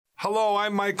Hello,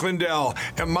 I'm Mike Lindell,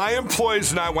 and my employees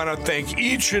and I want to thank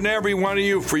each and every one of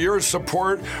you for your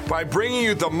support by bringing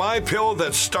you the MyPillow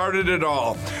that started it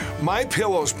all.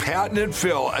 MyPillow's patented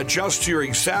fill adjusts to your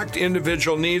exact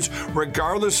individual needs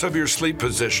regardless of your sleep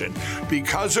position.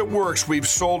 Because it works, we've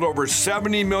sold over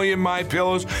 70 million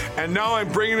MyPillows, and now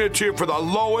I'm bringing it to you for the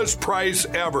lowest price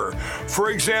ever. For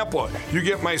example, you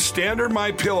get my standard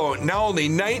MyPillow, now only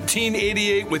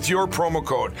 $19.88 with your promo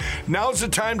code. Now's the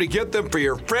time to get them for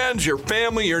your friends, your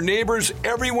family, your neighbors,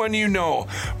 everyone you know.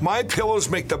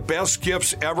 MyPillows make the best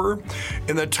gifts ever.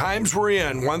 In the times we're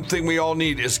in, one thing we all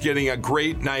need is getting a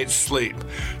great night's sleep.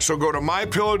 So go to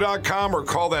MyPillow.com or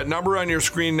call that number on your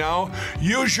screen now.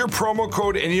 Use your promo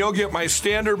code and you'll get my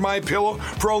standard MyPillow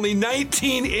for only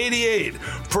 $19.88.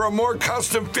 For a more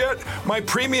custom fit, my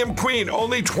Premium Queen,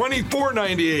 only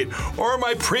 $24.98. Or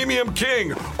my Premium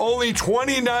King, only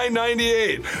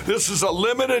 $29.98. This is a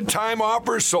limited time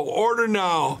offer, so order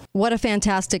now. What a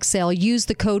fantastic sale. Use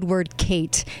the code word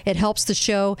KATE. It helps the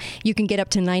show. You can get up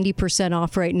to 90%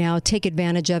 off right now. Take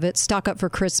advantage of it. Stock up for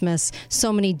Christmas.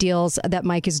 So many deals that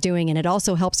Mike is doing, and it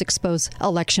also helps expose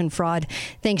election fraud.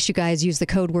 Thanks, you guys. Use the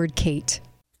code word KATE.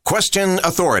 Question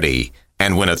authority.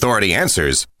 And when authority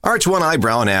answers, arch one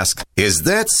eyebrow and ask, is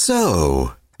that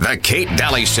so? The Kate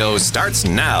Daly Show starts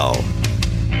now.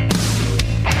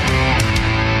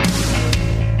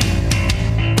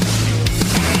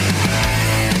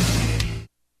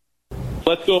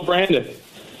 Let's go, Brandon.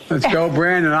 Let's go,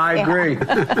 Brandon. I agree.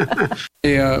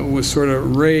 I was sort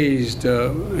of raised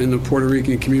in the Puerto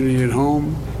Rican community at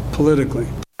home, politically.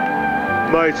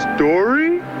 My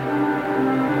story?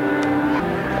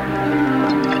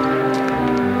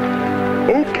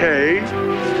 Okay.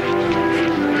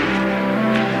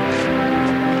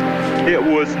 It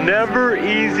was never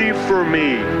easy for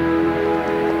me.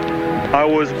 I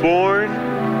was born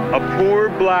a poor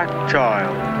black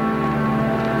child.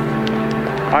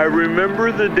 I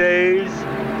remember the days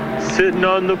sitting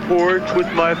on the porch with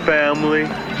my family,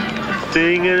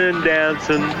 singing and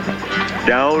dancing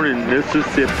down in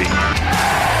Mississippi.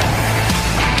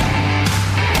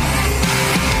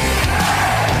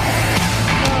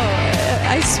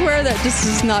 I swear that this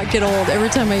does not get old. Every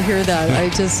time I hear that, I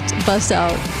just bust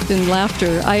out in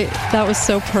laughter. That was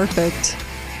so perfect.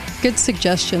 Good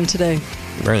suggestion today.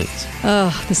 Right.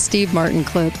 Oh, the Steve Martin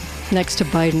clip next to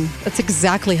Biden. That's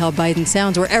exactly how Biden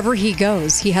sounds. Wherever he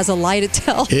goes, he has a lie to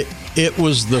tell. It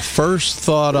was the first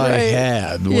thought I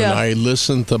had when I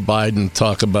listened to Biden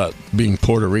talk about being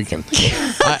Puerto Rican.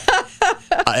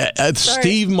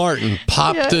 Steve Martin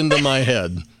popped into my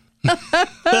head.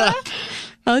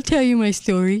 I'll tell you my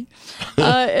story.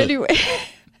 Anyway,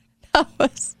 that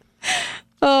was,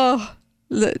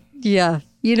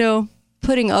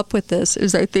 putting up with this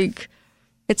is, I think,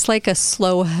 it's like a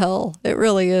slow hell. It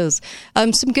really is.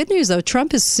 Some good news, though.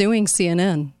 Trump is suing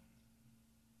CNN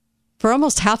for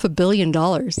almost $500 million.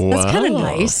 Wow. That's kind of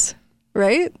nice,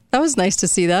 right? That was nice to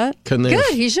see that.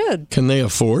 Good, he should. Can they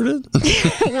afford it?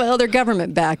 Well, they're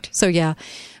government-backed, so yeah.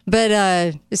 But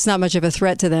it's not much of a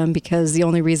threat to them because the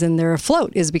only reason they're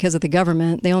afloat is because of the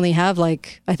government. They only have, I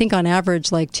think on average,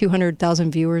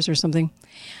 200,000 viewers or something.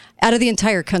 Out of the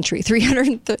entire country,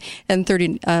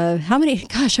 330. How many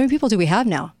people do we have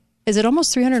now? Is it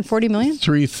almost 340 million?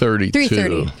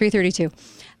 332. 332.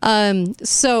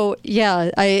 So, yeah,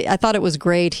 I thought it was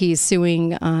great. He's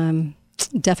suing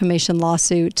defamation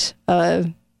lawsuit,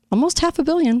 almost $500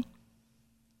 million.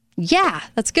 Yeah,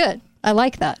 that's good. I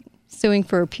like that. Suing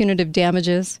for punitive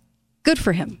damages. Good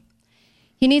for him.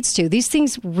 He needs to. These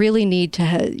things really need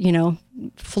to,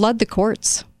 flood the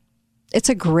courts. It's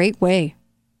a great way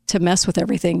to mess with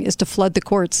everything, is to flood the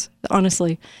courts,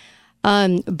 honestly.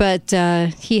 But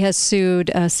he has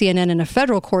sued CNN in a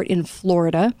federal court in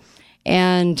Florida,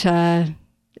 and has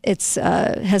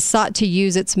sought to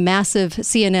use its massive,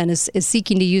 CNN is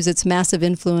seeking to use its massive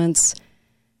influence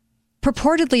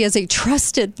purportedly as a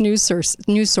trusted news source.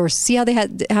 See how they have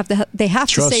to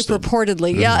say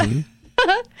purportedly. Mm-hmm.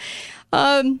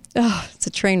 Yeah. It's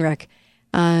a train wreck.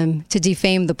 To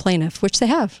defame the plaintiff, which they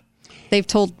have. They've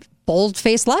told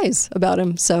bold-faced lies about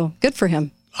him, so good for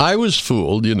him. I was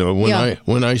fooled,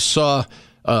 when I saw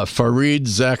Fareed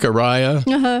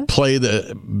Zakaria play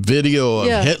the video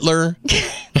of Hitler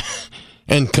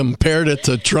and compared it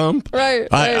to Trump. Right.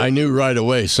 I knew right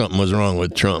away something was wrong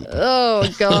with Trump. Oh,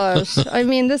 gosh. I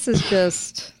mean, this is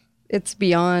just, it's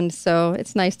beyond. So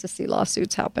it's nice to see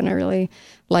lawsuits happen. I really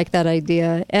like that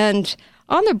idea. And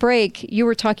on the break, you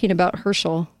were talking about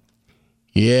Herschel.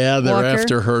 Yeah, they're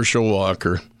after Herschel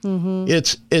Walker. Mm-hmm.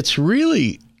 It's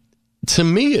really, to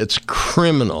me, it's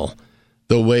criminal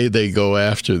the way they go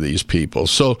after these people.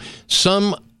 So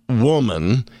some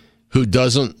woman who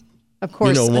doesn't, of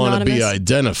course, want to be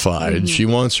identified. Mm-hmm. She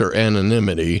wants her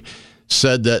anonymity.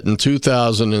 Said that in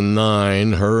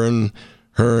 2009, her and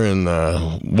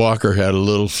Walker had a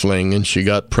little fling, and she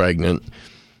got pregnant,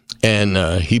 and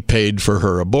he paid for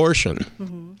her abortion.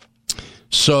 Mm-hmm.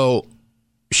 So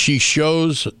she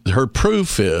shows, her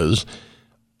proof is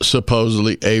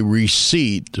supposedly a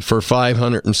receipt for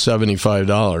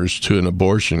 $575 to an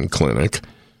abortion clinic.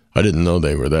 I didn't know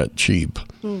they were that cheap.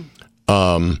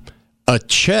 A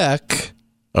check,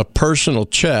 a personal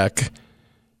check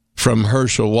from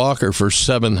Herschel Walker for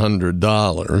 $700.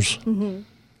 Mm-hmm.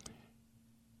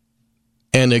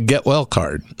 And a get well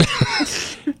card.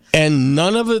 And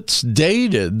none of it's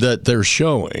dated that they're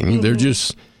showing.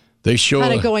 Mm-hmm. They show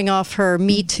kind of going off her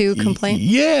Me Too complaint.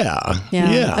 Yeah.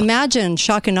 Imagine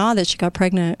shock and awe that she got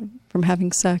pregnant from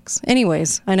having sex.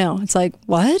 Anyways, I know. It's like,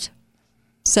 what?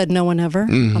 Said no one ever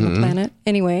on the planet.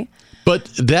 Anyway. But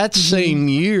that same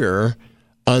year,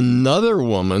 another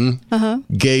woman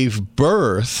gave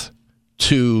birth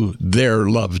to their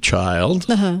love child.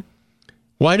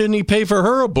 Why didn't he pay for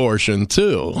her abortion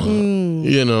too?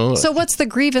 So what's the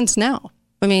grievance now?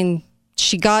 I mean,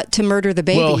 she got to murder the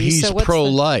baby. Well, he's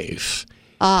pro-life.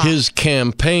 His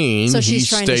campaign, he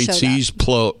states he's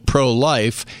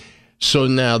pro-life. So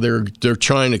now they're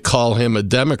trying to call him a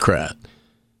Democrat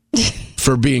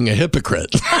for being a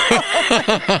hypocrite.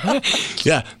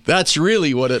 Yeah, that's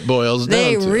really what it boils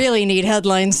down to. They really need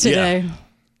headlines today. Yeah.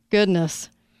 Goodness.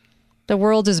 The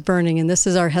world is burning, and this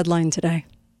is our headline today.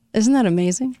 Isn't that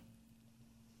amazing?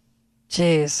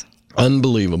 Jeez.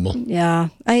 Unbelievable. Yeah.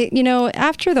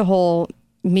 After the whole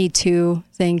Me Too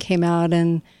thing came out,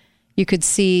 and you could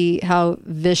see how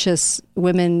vicious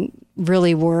women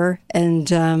really were,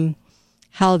 and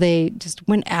how they just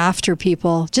went after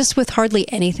people just with hardly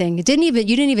anything. You didn't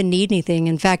even need anything.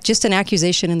 In fact, just an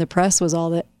accusation in the press was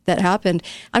all that happened.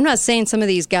 I'm not saying some of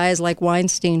these guys like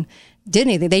Weinstein did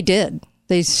anything. They did.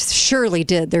 They surely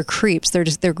did. They're creeps.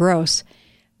 They're gross.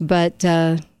 But,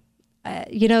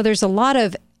 there's a lot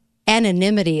of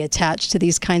anonymity attached to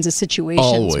these kinds of situations,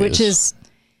 always. Which is,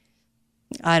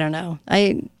 I don't know.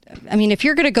 I mean, if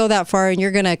you're going to go that far and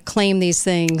you're going to claim these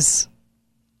things,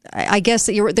 I guess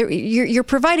that you're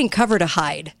providing cover to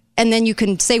hide, and then you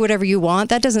can say whatever you want.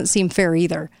 That doesn't seem fair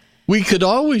either. We could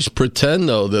always pretend,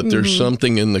 though, that there's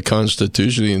something in the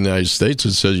Constitution of the United States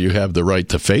that says you have the right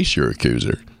to face your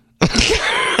accuser.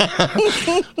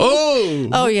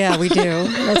 Oh yeah, we do.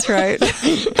 That's right.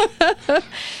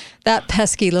 That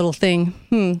pesky little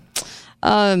thing.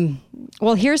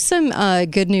 Well, here's some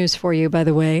good news for you, by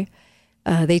the way.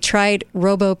 They tried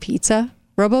Robo Pizza.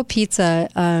 Robo Pizza,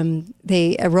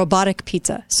 a robotic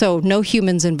pizza. So no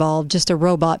humans involved, just a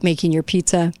robot making your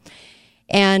pizza.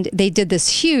 And they did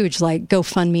this huge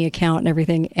GoFundMe account and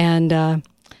everything, and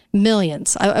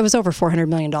millions. I was over $400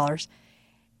 million.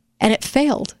 And it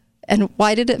failed. And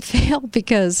why did it fail?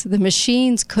 Because the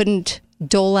machines couldn't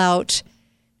dole out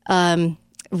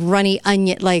runny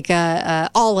onion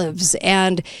olives,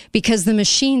 and because the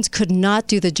machines could not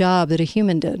do the job that a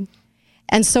human did.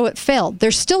 And so it failed.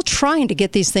 They're still trying to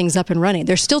get these things up and running.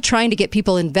 They're still trying to get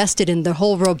people invested in the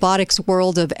whole robotics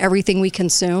world of everything we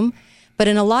consume. But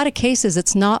in a lot of cases,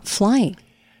 it's not flying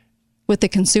with the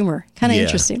consumer. Kind of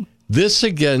interesting. This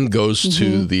again goes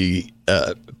to the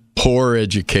poor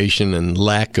education and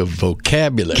lack of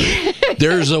vocabulary.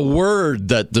 There's a word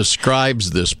that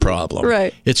describes this problem.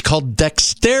 Right. It's called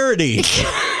dexterity.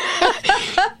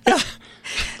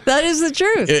 That is the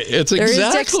truth. It's exactly there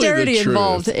is dexterity the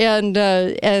truth.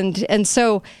 Involved, and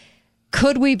so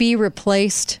could we be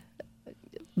replaced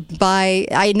by?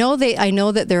 I know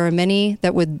that there are many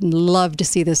that would love to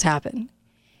see this happen,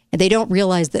 and they don't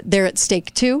realize that they're at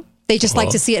stake too. They just like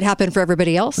to see it happen for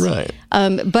everybody else. Right.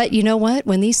 But you know what?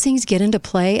 When these things get into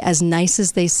play, as nice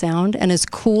as they sound and as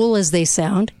cool as they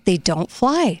sound, they don't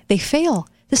fly. They fail.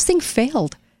 This thing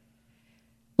failed.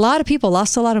 A lot of people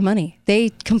lost a lot of money. They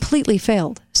completely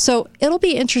failed. So it'll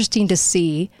be interesting to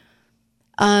see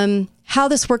how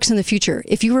this works in the future.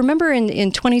 If you remember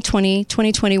in 2020,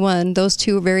 2021, those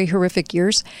two very horrific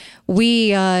years,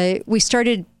 we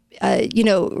started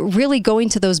really going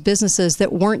to those businesses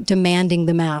that weren't demanding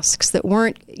the masks, that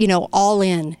weren't, all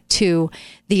in to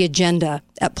the agenda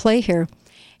at play here.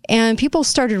 And people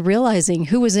started realizing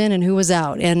who was in and who was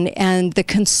out. And the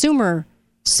consumer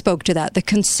spoke to that. The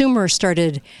consumer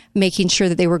started making sure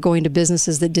that they were going to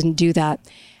businesses that didn't do that.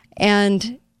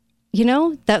 And,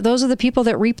 that those are the people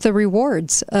that reap the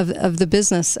rewards of the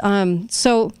business.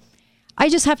 So I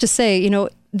just have to say,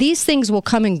 these things will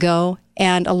come and go.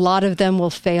 and a lot of them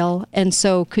will fail. And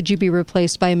so could you be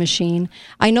replaced by a machine?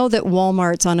 I know that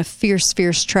Walmart's on a fierce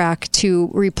track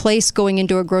to replace going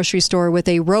into a grocery store with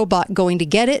a robot going to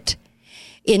get it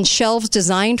in shelves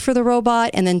designed for the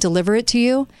robot and then deliver it to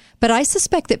you. But I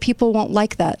suspect that people won't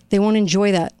like that. They won't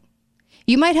enjoy that.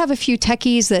 You might have a few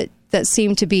techies that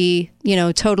seem to be,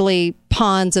 totally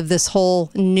pawns of this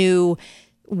whole new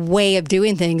way of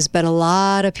doing things, but a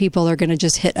lot of people are going to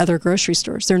just hit other grocery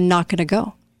stores. They're not going to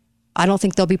go. I don't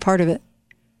think they'll be part of it.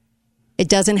 It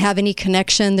doesn't have any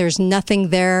connection. There's nothing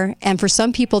there. And for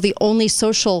some people, the only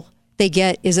social they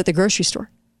get is at the grocery store.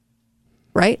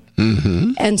 Right?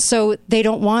 Mm-hmm. And so they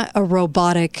don't want a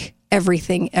robotic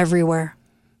everything everywhere.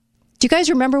 Do you guys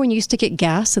remember when you used to get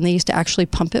gas and they used to actually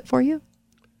pump it for you?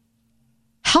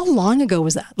 How long ago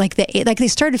was that? Like they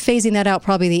started phasing that out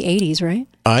probably the 80s, right?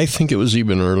 I think it was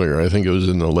even earlier. I think it was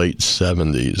in the late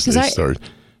 70s they started.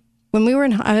 When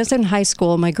I was in high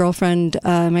school, my girlfriend,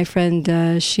 her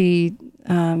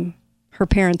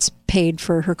parents paid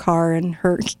for her car and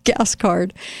her gas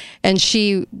card, and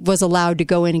she was allowed to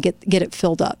go in and get it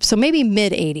filled up. So maybe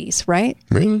mid 80s, right?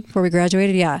 Really? Before we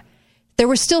graduated, yeah. There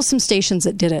were still some stations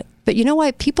that did it. But you know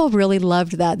what? People really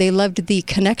loved that. They loved the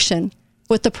connection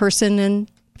with the person and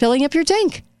filling up your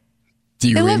tank. Do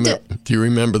you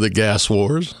remember the gas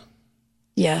wars?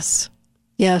 Yes.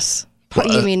 What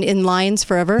do you mean, in lines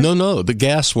forever? No, the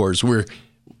gas wars, where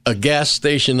a gas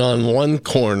station on one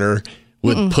corner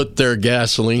would put their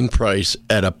gasoline price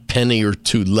at a penny or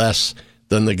two less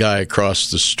than the guy across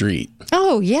the street.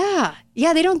 Oh, yeah.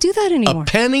 Yeah, they don't do that anymore. A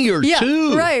penny or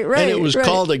two. Right. And it was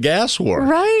called a gas war.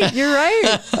 Right, you're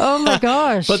right. Oh, my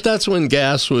gosh. But that's when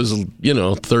gas was,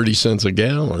 30 cents a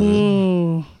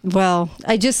gallon. Well,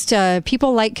 I just,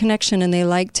 people like connection, and they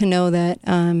like to know that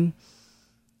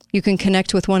you can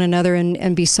connect with one another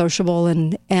and be sociable,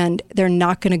 and they're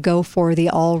not going to go for the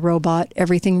all robot,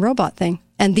 everything robot thing.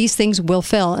 And these things will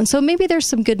fail. And so maybe there's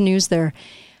some good news there.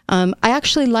 I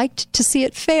actually liked to see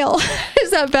it fail.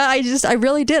 Is that bad? I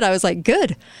really did. I was like,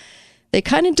 good. They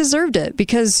kind of deserved it,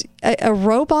 because a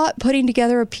robot putting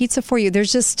together a pizza for you,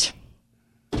 it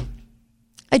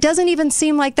doesn't even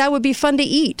seem like that would be fun to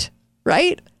eat,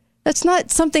 right? That's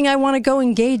not something I want to go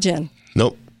engage in.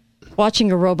 Nope. Watching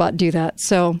a robot do that.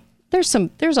 So there's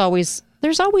always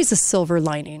a silver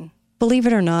lining. Believe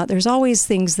it or not, there's always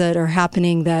things that are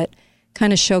happening that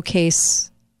kind of showcase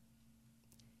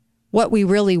what we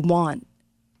really want.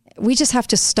 We just have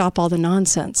to stop all the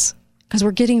nonsense, because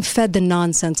we're getting fed the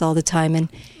nonsense all the time. And,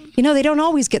 they don't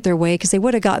always get their way, because they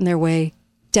would have gotten their way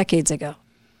decades ago.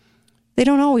 They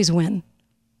don't always win.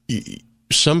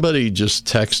 Somebody just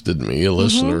texted me, a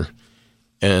listener,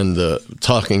 and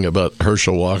talking about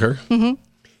Herschel Walker. Mm-hmm.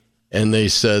 And they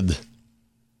said,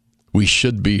 we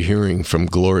should be hearing from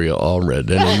Gloria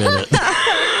Allred any minute.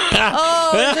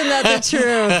 Oh, isn't that the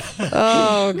truth?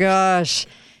 Oh, gosh.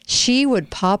 She would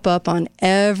pop up on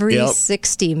every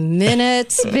 60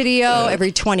 Minutes video,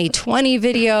 every 2020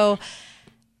 video.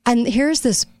 And here's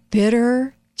this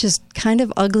bitter, just kind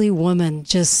of ugly woman,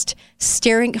 just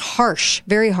staring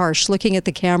very harsh, looking at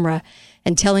the camera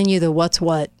and telling you the what's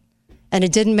what. And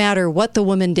it didn't matter what the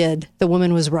woman did. The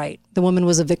woman was right. The woman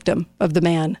was a victim of the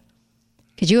man.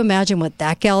 Could you imagine what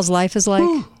that gal's life is like?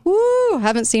 Woo!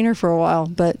 Haven't seen her for a while,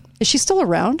 but is she still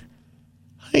around?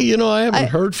 Hey, I haven't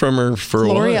heard from her for a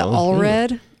while. Gloria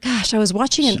Allred. Gosh, I was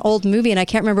watching an old movie, and I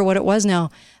can't remember what it was now.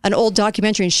 An old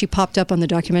documentary, and she popped up on the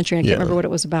documentary. I can't remember what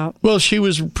it was about. Well, she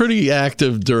was pretty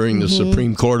active during the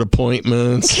Supreme Court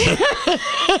appointments.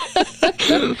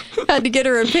 Had to get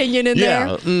her opinion in there.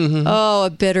 Mm-hmm. Oh, a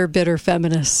bitter, bitter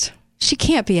feminist. She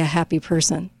can't be a happy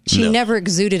person. She never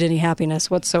exuded any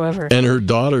happiness whatsoever. And her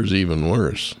daughter's even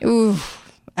worse. Ooh,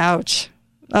 ouch.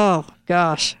 Oh,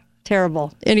 gosh.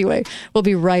 Terrible. Anyway, we'll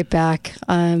be right back.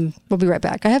 I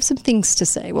have some things to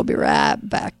say. We'll be right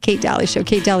back. Kate Daly Show,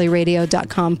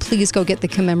 KateDalyRadio.com. Please go get the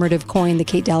commemorative coin, the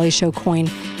Kate Daly Show coin.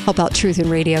 Help out truth in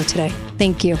radio today.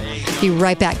 Thank you. Be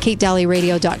right back.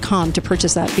 KateDalyRadio.com to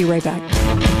purchase that. Be right back.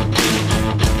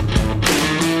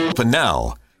 But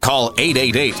now, call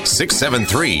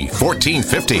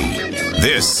 888-673-1450.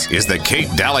 This is the Kate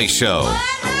Daly Show.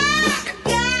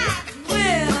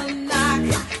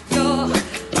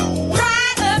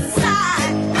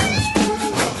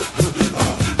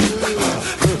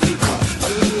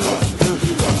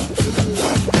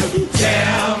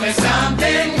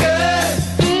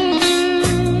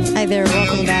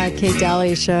 Kate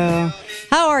Daly Show.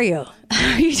 How are you?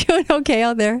 Are you doing okay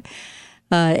out there?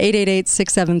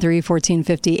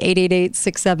 888-673-1450.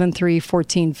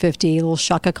 888-673-1450. A little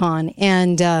Shaka Khan.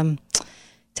 And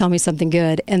tell me something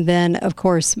good. And then, of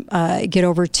course, get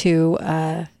over to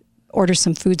order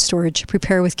some food storage.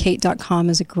 Preparewithkate.com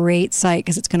is a great site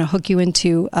because it's going to hook you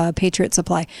into Patriot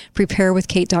Supply.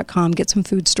 Preparewithkate.com. Get some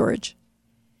food storage.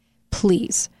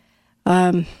 Please.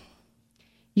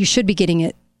 You should be getting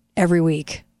it every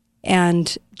week.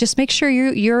 And just make sure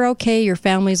you're okay, your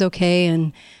family's okay.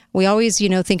 And we always,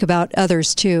 think about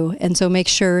others too. And so make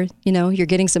sure, you're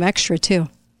getting some extra too.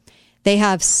 They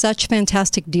have such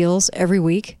fantastic deals every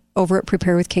week over at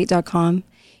preparewithkate.com.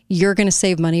 You're going to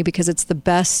save money because it's the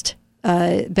best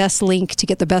link to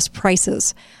get the best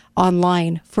prices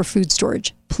online for food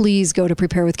storage. Please go to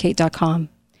preparewithkate.com.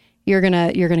 You're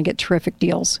gonna get terrific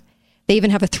deals. They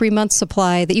even have a 3-month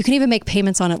supply that you can even make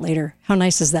payments on it later. How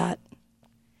nice is that?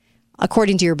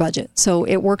 According to your budget. So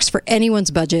it works for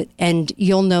anyone's budget, and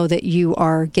you'll know that you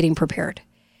are getting prepared.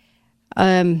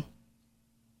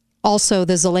 Also,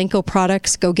 the Zelenko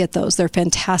products, go get those. They're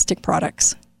fantastic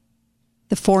products.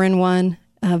 The 4-in-1.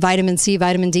 Vitamin C,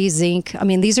 vitamin D, zinc. I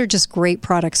mean, these are just great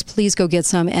products. Please go get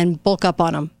some and bulk up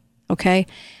on them, okay?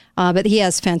 But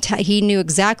he knew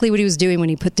exactly what he was doing when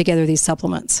he put together these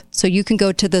supplements. So you can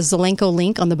go to the Zelenko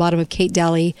link on the bottom of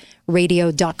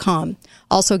KateDalleyRadio.com.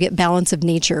 Also get Balance of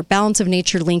Nature. Balance of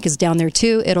Nature link is down there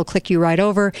too. It'll click you right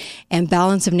over. And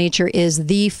Balance of Nature is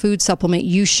the food supplement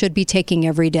you should be taking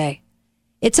every day.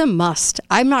 It's a must.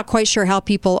 I'm not quite sure how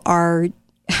people are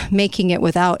making it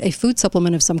without a food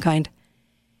supplement of some kind.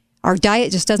 Our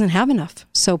diet just doesn't have enough.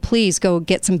 So please go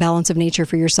get some Balance of Nature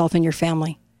for yourself and your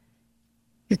family.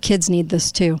 Your kids need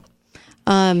this too.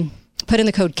 Put in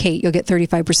the code KATE. You'll get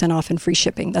 35% off and free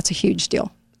shipping. That's a huge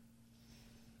deal.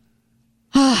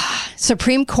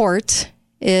 Supreme Court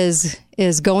is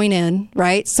going in,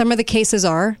 right? Some of the cases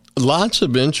are. Lots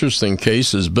of interesting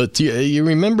cases, but you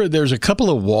remember there's a couple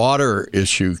of water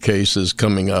issue cases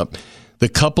coming up. The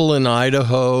couple in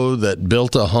Idaho that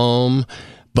built a home,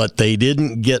 but they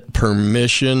didn't get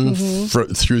permission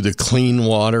through the Clean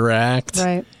Water Act.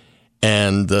 Right.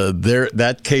 And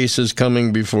that case is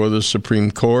coming before the Supreme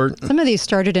Court. Some of these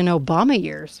started in Obama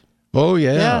years. Oh,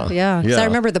 yeah. Yeah. So I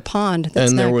remember the pond.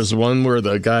 And there was one where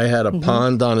the guy had a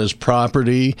pond on his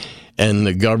property, and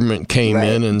the government came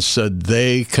in and said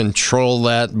they control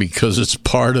that because it's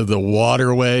part of the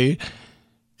waterway.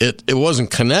 It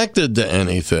wasn't connected to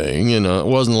anything, it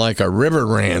wasn't like a river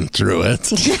ran through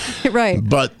it. Right.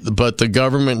 But the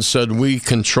government said we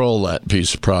control that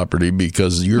piece of property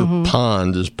because your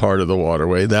pond is part of the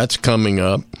waterway. That's coming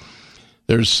up.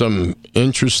 There's some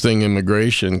interesting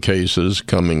immigration cases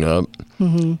coming up.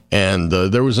 And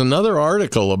there was another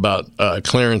article about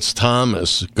Clarence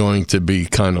Thomas going to be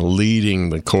kind of leading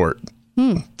the court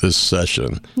this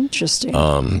session. Interesting.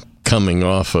 Coming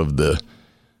off of the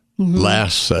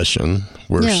last session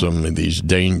where some of these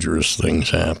dangerous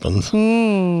things happened.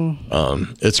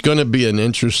 It's going to be an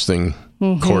interesting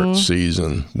court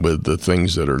season with the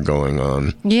things that are going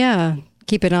on. Yeah.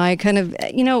 Keep an eye. Kind of,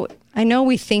 I know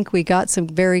we think we got some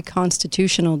very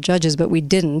constitutional judges, but we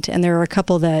didn't. And there are a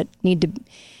couple that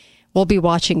we'll be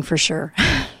watching for sure.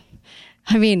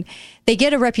 I mean, they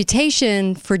get a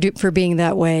reputation for being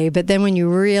that way, but then when you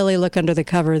really look under the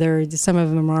cover, some of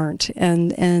them aren't,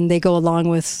 and they go along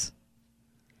with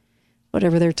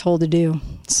whatever they're told to do.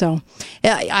 So,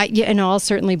 I'll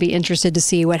certainly be interested to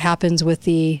see what happens with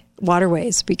the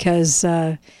waterways because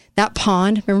that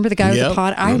pond. Remember the guy with the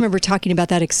pond? I remember talking about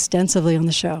that extensively on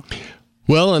the show.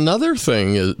 Well, another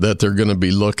thing that they're going to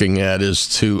be looking at is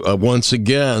to once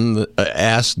again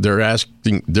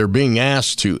they're being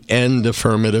asked to end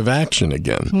affirmative action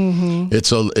again.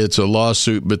 It's a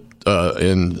lawsuit, but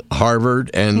in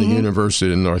Harvard and the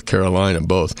University of North Carolina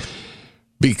both,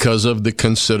 because of the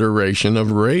consideration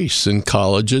of race in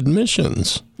college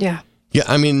admissions. Yeah.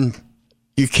 I mean,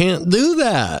 you can't do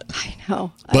that. I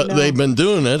know. But they've been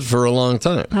doing it for a long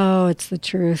time. Oh, it's the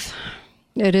truth.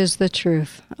 It is the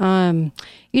truth.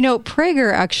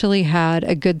 Prager actually had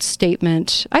a good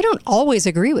statement. I don't always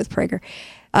agree with Prager,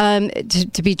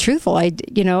 to be truthful.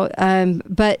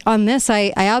 But on this,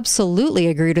 I absolutely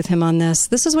agreed with him on this.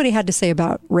 This is what he had to say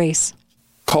about race.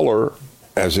 Color,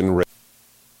 as in race.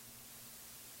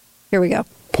 Here we go.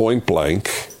 Point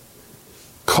blank.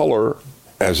 Color,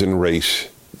 as in race,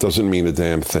 doesn't mean a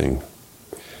damn thing.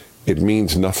 It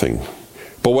means nothing.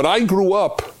 But when I grew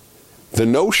up, the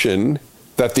notion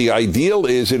that the ideal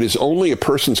is it is only a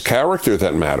person's character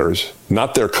that matters,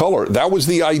 not their color, that was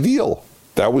the ideal.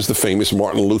 That was the famous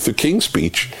Martin Luther King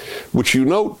speech, which you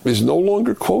note is no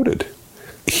longer quoted.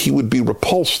 He would be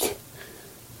repulsed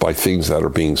by things that are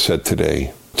being said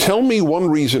today. Tell me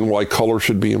one reason why color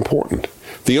should be important.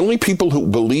 The only people who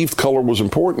believed color was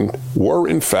important were,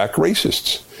 in fact,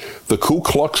 racists. The Ku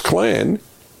Klux Klan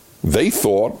They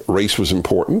thought race was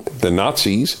important. The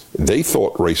Nazis, they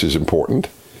thought race is important.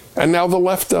 And now the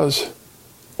left does,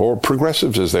 or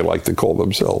progressives as they like to call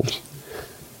themselves.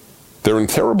 They're in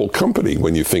terrible company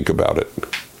when you think about it.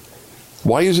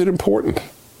 Why is it important?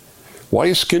 Why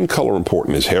is skin color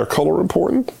important? Is hair color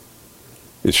important?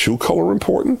 Is shoe color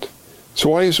important? So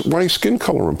why is skin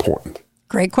color important?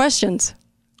 Great questions.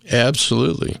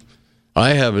 Absolutely.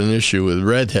 I have an issue with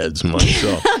redheads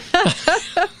myself.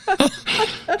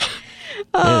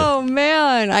 Oh,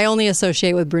 man. I only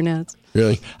associate with brunettes.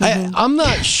 Really? Mm-hmm. I'm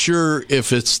not sure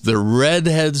if it's the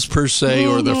redheads per se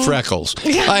or the freckles.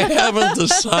 I haven't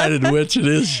decided which it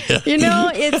is yet. You know,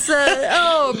 it's,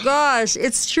 oh gosh,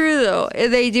 it's true though.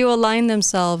 They do align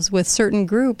themselves with certain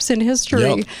groups in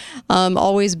history,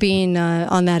 always being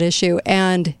on that issue.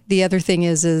 And the other thing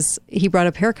is he brought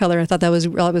up hair color. I thought that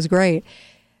was great.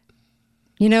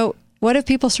 You know, what if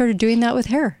people started doing that with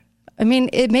hair? I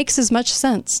mean, it makes as much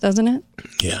sense, doesn't it?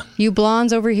 Yeah. You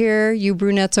blondes over here, you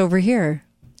brunettes over here.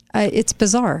 It's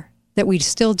bizarre that we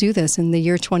still do this in the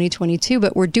year 2022,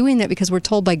 but we're doing it because we're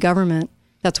told by government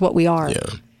that's what we are.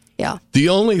 Yeah. The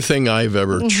only thing I've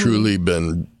ever truly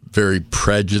been very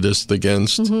prejudiced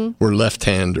against were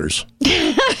left-handers.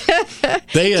 They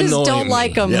just annoy don't me.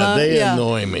 Like them, yeah, huh? They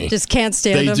annoy me. Just can't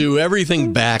stand them. They do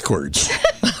everything backwards.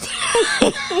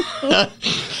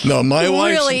 No, my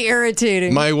wife's really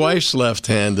irritating. My wife's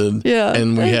left-handed,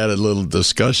 and we had a little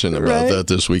discussion about that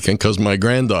this weekend because my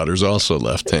granddaughter's also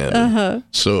left-handed.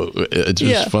 So it's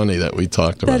just funny that we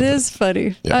talked about that. That is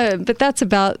funny. Yeah. But that's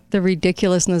about the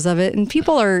ridiculousness of it, and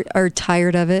people are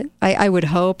tired of it. I would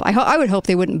hope. I would hope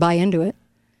they wouldn't buy into it.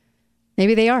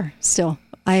 Maybe they are still.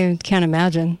 I can't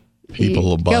imagine. People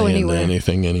will buy into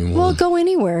anything anymore. Well, go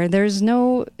anywhere. There's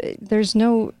no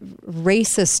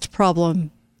racist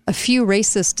problem. A few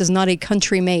racists does not a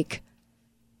country make.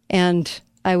 And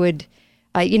when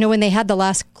they had the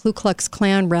last Ku Klux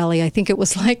Klan rally, I think it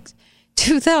was like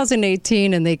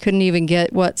 2018, and they couldn't even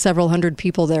get, several hundred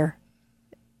people there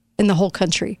in the whole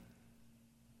country.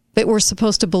 But we're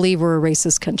supposed to believe we're a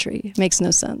racist country. It makes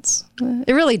no sense.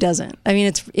 It really doesn't. I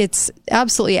mean, it's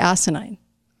absolutely asinine.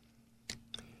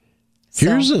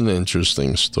 Here's an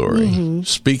interesting story.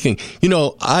 Speaking,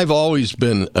 I've always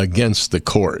been against the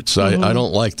courts. I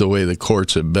don't like the way the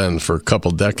courts have been for a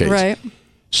couple decades. Right.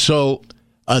 So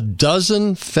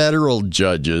 12 federal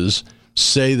judges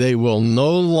say they will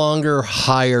no longer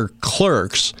hire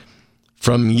clerks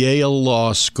from Yale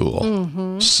Law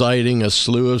School, citing a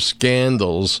slew of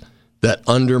scandals that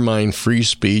undermine free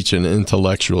speech and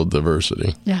intellectual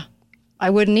diversity. Yeah.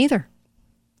 I wouldn't either.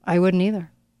 I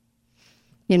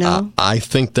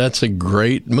think that's a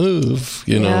great move,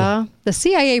 Yeah. The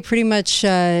CIA pretty much,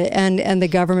 and the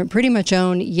government pretty much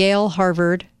own Yale,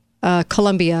 Harvard,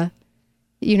 Columbia,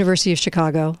 University of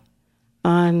Chicago,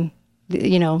 among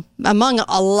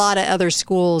a lot of other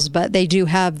schools, but they do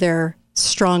have their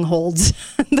strongholds,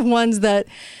 the ones that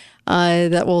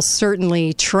will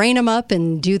certainly train them up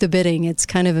and do the bidding. It's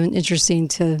kind of interesting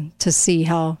to see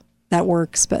how that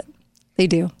works, but they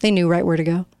do. They knew right where to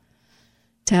go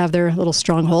to have their little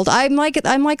stronghold. I'm like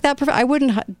that. I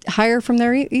wouldn't hire from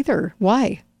there either.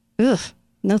 Why? Ugh,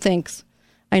 no thanks.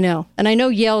 I know. And I know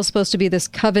Yale is supposed to be this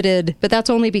coveted, but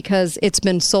that's only because it's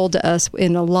been sold to us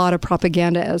in a lot of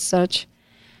propaganda as such.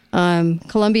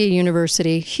 Columbia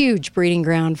University, huge breeding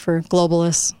ground for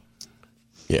globalists.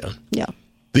 Yeah. Yeah.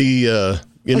 The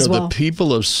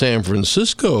people of San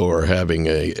Francisco are having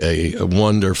a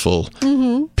wonderful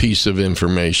piece of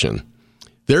information.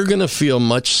 They're going to feel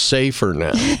much safer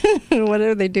now. What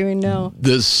are they doing now?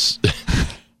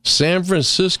 San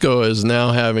Francisco is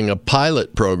now having a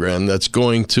pilot program that's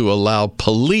going to allow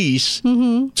police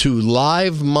to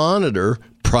live monitor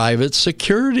private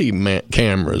security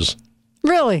cameras.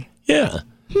 Really? Yeah.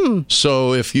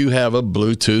 So if you have a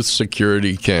Bluetooth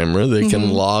security camera, they can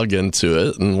log into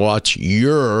it and watch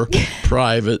your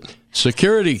private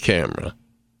security camera.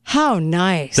 How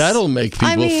nice. That'll make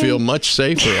people feel much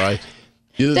safer.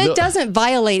 That doesn't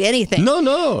violate anything.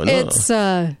 No. It's,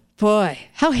 boy,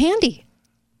 how handy.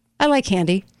 I like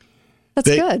handy. That's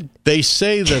good. They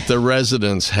say that the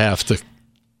residents have to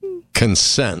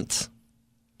consent.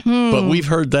 But we've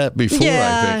heard that before,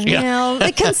 I think. Yeah,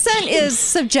 the consent is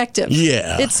subjective.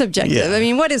 Yeah. It's subjective. Yeah. I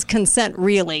mean, what is consent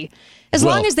really? As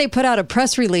long as they put out a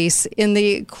press release in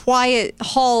the quiet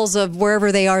halls of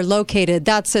wherever they are located,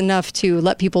 that's enough to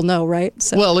let people know, right?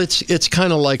 So. Well, it's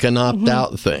kind of like an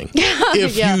opt-out thing.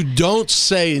 If you don't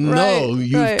say no,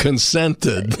 you've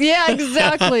consented. Yeah,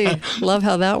 exactly. Love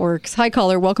how that works. Hi,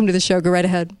 caller. Welcome to the show. Go right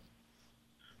ahead.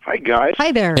 Hi, guys.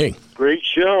 Hi there. Hey. Great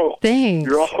show. Thanks.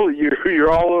 You're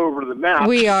all over the map.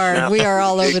 We are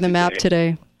all over the map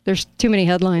today. There's too many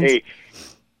headlines. Hey,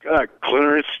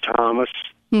 Clarence Thomas,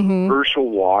 Herschel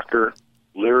Walker,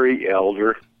 Larry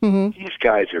Elder. These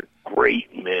guys are great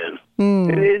men.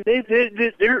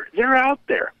 They're out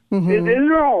there.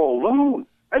 They're all alone.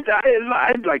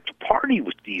 I'd like to party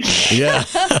with these guys. Yeah.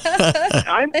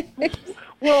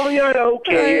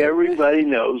 Okay, everybody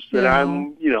knows that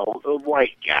I'm, a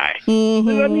white guy. But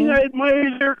I mean, I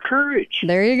admire their courage.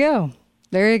 There you go.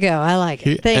 I like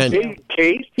it. Thank you. Hey,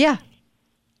 Kate? Yeah.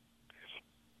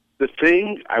 The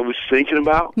thing I was thinking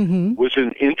about was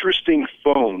an interesting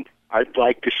phone I'd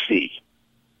like to see.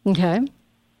 Okay.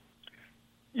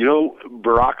 You know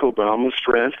Barack Obama's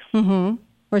friend?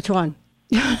 Which one?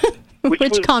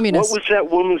 Which communist? What was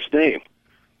that woman's name?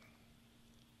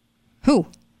 Who?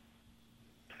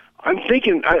 I'm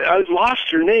thinking, I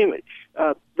lost her name.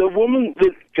 The woman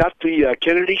that got the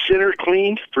Kennedy Center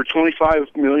cleaned for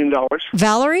 $25 million.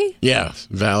 Valerie? Yeah,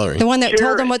 Valerie. The one that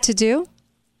told them what to do?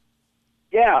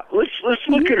 Yeah, let's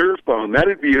look at her phone.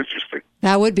 That'd be interesting.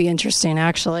 That would be interesting,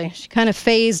 actually. She kind of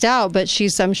phased out, but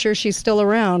I'm sure she's still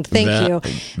around. Thank you.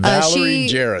 Valerie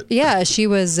Jarrett. Yeah, she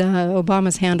was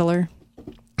Obama's handler.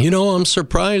 I'm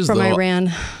surprised, from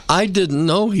Iran. I didn't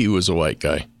know he was a white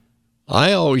guy.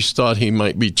 I always thought he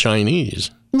might be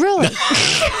Chinese. Really?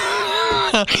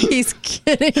 He's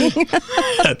kidding.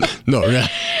 No.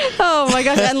 Oh, my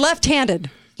gosh. And left-handed.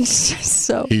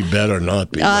 So he better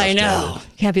not be left-handed. I know.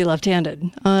 Can't be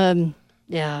left-handed.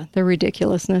 Yeah, the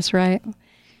ridiculousness, right?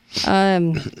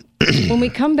 When we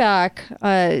come back,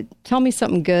 tell me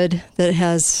something good that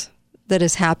has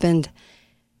happened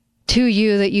to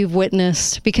you that you've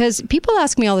witnessed. Because people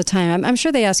ask me all the time, I'm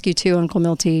sure they ask you too, Uncle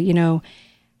Milty,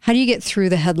 how do you get through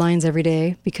the headlines every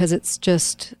day? Because it's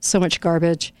just so much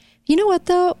garbage. You know what,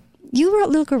 though? You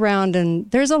look around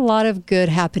and there's a lot of good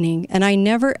happening. And I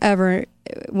never, ever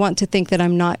want to think that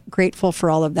I'm not grateful for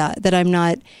all of that I'm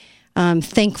not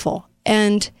thankful.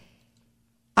 And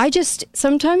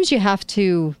sometimes you have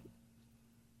to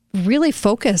really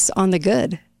focus on the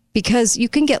good, because you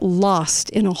can get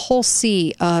lost in a whole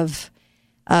sea of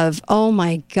oh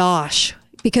my gosh,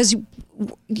 because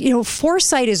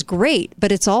foresight is great,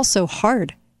 but it's also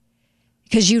hard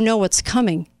because you know what's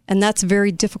coming, and that's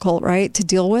very difficult, right, to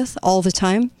deal with all the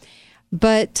time.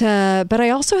 But I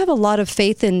also have a lot of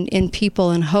faith in people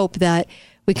and hope that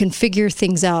we can figure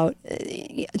things out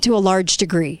to a large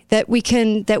degree, that we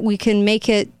can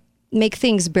make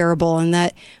things bearable, and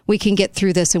that we can get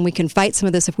through this and we can fight some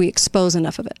of this if we expose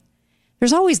enough of it.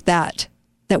 There's always that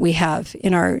we have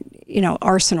in our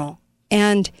arsenal,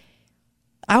 and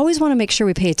I always want to make sure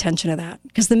we pay attention to that,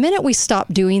 because the minute we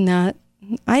stop doing that,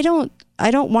 I don't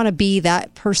want to be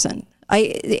that person.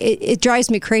 It drives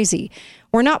me crazy.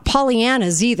 We're not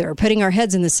Pollyannas either, putting our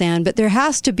heads in the sand, but there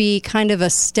has to be kind of a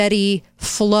steady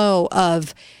flow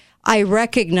of, I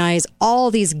recognize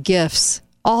all these gifts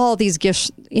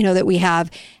that we have,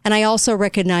 and I also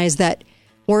recognize that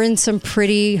we're in some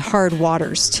pretty hard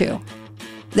waters too.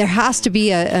 There has to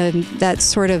be that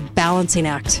sort of balancing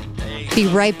act. Be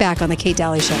right back on the Kate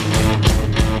Daly Show.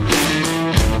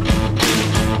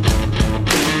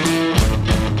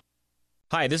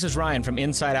 Hi, this is Ryan from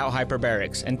Inside Out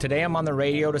Hyperbarics, and today I'm on the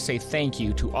radio to say thank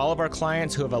you to all of our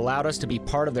clients who have allowed us to be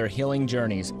part of their healing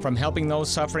journeys, from helping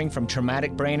those suffering from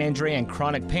traumatic brain injury and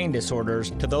chronic pain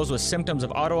disorders to those with symptoms of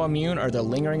autoimmune or the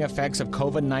lingering effects of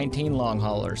COVID-19 long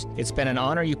haulers. It's been an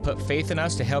honor you put faith in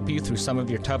us to help you through some of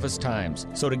your toughest times.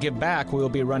 So to give back, we will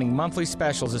be running monthly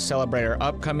specials to celebrate our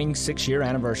upcoming 6-year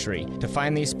anniversary. To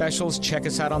find these specials, check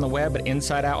us out on the web at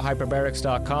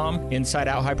InsideOutHyperbarics.com. Inside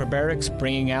Out Hyperbarics,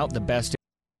 bringing out the best.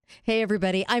 Hey,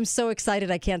 everybody. I'm so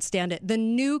excited. I can't stand it. The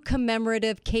new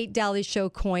commemorative Kate Daly Show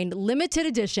coin, limited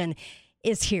edition,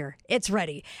 is here. It's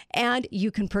ready. And you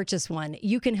can purchase one.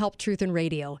 You can help Truth in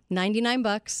Radio.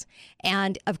 $99.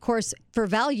 And of course, for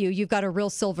value, you've got a real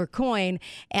silver coin,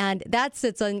 and that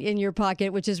sits in your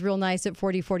pocket, which is real nice at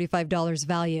 $40, $45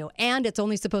 value. And it's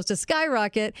only supposed to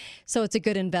skyrocket, so it's a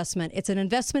good investment. It's an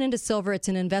investment into silver. It's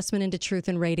an investment into Truth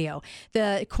in Radio.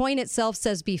 The coin itself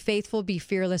says, be faithful, be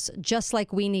fearless, just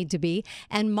like we need to be,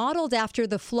 and modeled after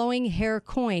the flowing hair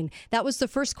coin. That was the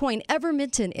first coin ever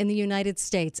minted in the United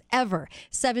States, ever.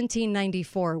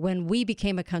 1794, when we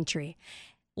became a country.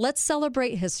 Let's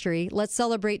celebrate history. Let's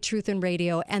celebrate Truth in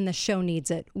Radio, and the show needs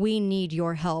it. We need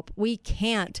your help. We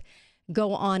can't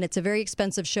go on. It's a very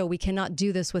expensive show. We cannot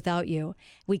do this without you.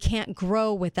 We can't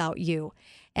grow without you.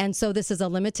 And so this is a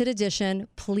limited edition.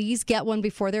 Please get one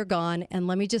before they're gone. And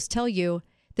let me just tell you,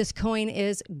 This coin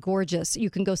is gorgeous. You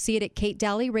can go see it at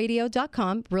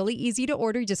katedalleyradio.com. Really easy to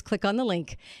order. Just click on the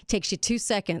link. Takes you 2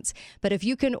 seconds. But if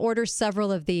you can order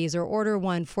several of these or order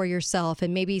one for yourself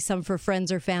and maybe some for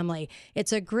friends or family,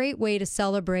 it's a great way to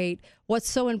celebrate what's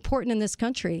so important in this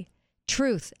country.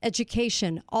 Truth,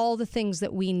 education, all the things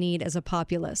that we need as a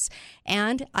populace.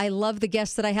 And I love the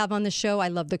guests that I have on the show. I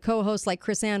love the co-hosts like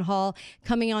Chris Ann Hall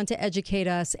coming on to educate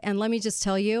us. And let me just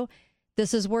tell you,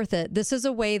 this is worth it. This is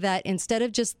a way that instead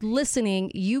of just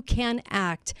listening, you can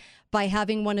act by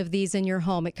having one of these in your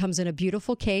home. It comes in a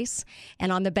beautiful case.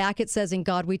 And on the back, it says, "In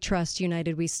God we trust,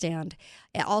 united we stand."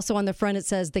 Also on the front, it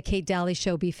says, "The Kate Daly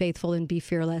Show, be faithful and be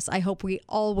fearless." I hope we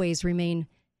always remain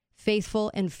faithful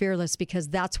and fearless, because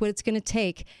that's what it's going to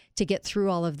take to get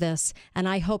through all of this. And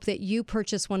I hope that you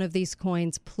purchase one of these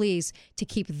coins, please, to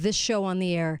keep this show on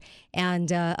the air.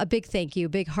 And a big thank you,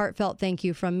 big heartfelt thank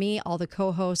you from me, all the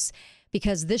co-hosts,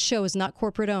 because this show is not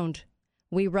corporate owned.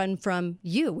 We run from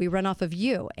you. We run off of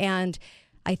you. And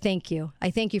I thank you.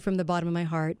 I thank you from the bottom of my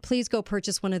heart. Please go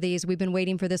purchase one of these. We've been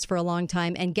waiting for this for a long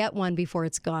time, and get one before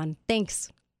it's gone. Thanks.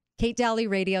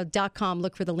 katedalleyradio.com.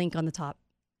 Look for the link on the top.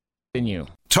 You.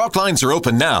 Talk lines are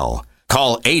open now.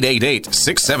 Call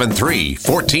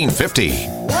 888-673-1450.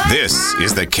 This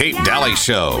is the Kate Daly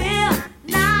Show.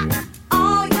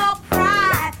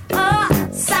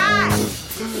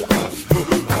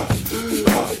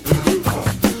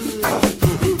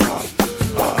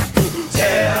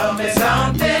 Tell me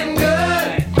something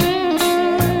good.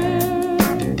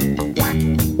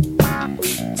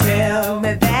 Tell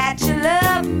me that you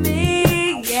love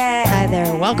me. Yeah. Hi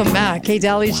there. Welcome back. Kate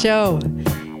Daly Show.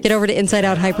 Get over to Inside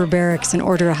Out Hyperbarics and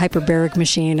order a hyperbaric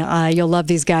machine. You'll love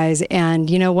these guys. And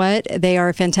you know what? They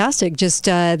are fantastic. Just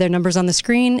their number's on the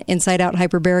screen,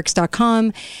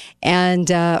 insideouthyperbarics.com,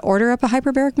 and order up a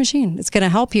hyperbaric machine. It's going to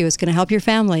help you. It's going to help your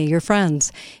family, your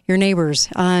friends, your neighbors.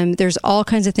 There's all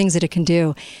kinds of things that it can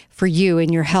do for you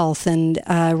and your health. And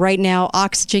right now,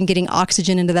 getting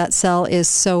oxygen into that cell is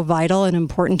so vital and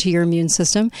important to your immune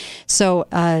system. So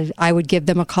I would give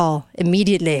them a call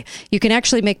immediately. You can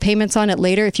actually make payments on it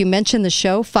later. If you mention the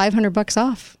show, $500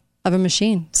 off of a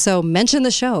machine. So mention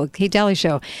the show, Kate Daly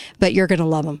Show, but you're going to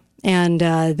love them. And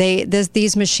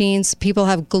these machines, people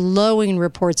have glowing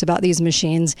reports about these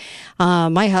machines.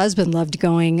 My husband loved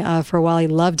going for a while. He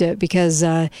loved it because,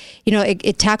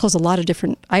 it tackles a lot of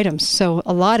different items. So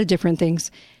a lot of different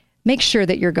things. Make sure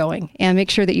that you're going and make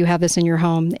sure that you have this in your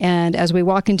home. And as we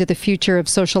walk into the future of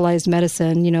socialized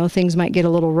medicine, things might get a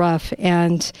little rough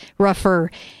and rougher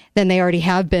than they already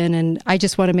have been. And I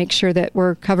just want to make sure that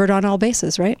we're covered on all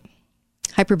bases, right?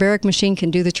 Hyperbaric machine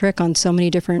can do the trick on so many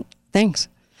different things.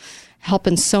 Help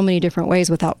in so many different ways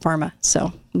without pharma.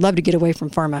 So love to get away from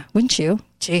pharma, wouldn't you?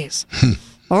 Jeez.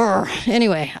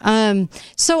 Anyway,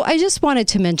 so I just wanted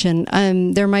to mention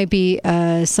there might be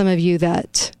some of you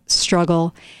that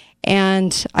struggle,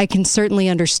 and I can certainly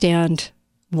understand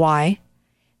why.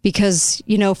 Because,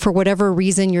 for whatever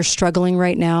reason you're struggling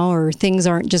right now, or things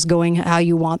aren't just going how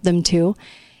you want them to,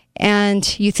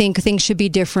 and you think things should be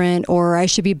different, or I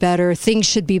should be better, things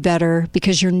should be better,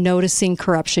 because you're noticing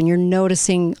corruption, you're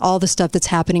noticing all the stuff that's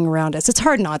happening around us. It's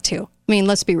hard not to. I mean,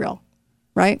 let's be real,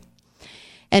 right?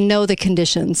 And know the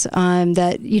conditions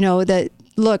that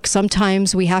look,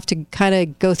 sometimes we have to kind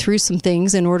of go through some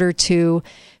things in order to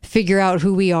figure out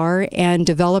who we are and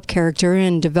develop character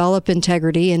and develop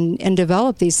integrity and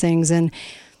develop these things. And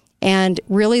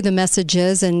really the message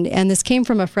is, and this came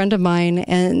from a friend of mine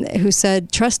and who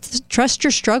said, trust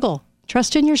your struggle.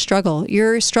 Trust in your struggle.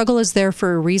 Your struggle is there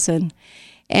for a reason.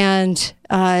 And,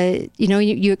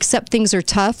 you accept things are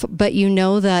tough, but you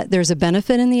know that there's a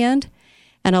benefit in the end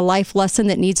and a life lesson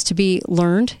that needs to be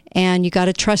learned. And you got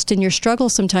to trust in your struggle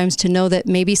sometimes to know that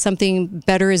maybe something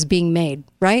better is being made,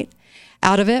 right,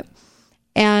 out of it.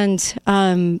 And,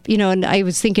 and I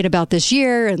was thinking about this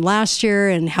year and last year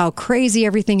and how crazy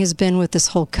everything has been with this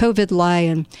whole COVID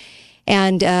lie.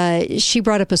 And she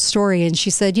brought up a story, and she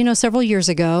said, several years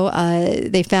ago,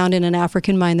 they found in an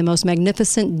African mine the most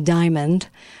magnificent diamond,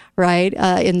 right,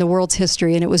 in the world's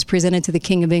history. And it was presented to the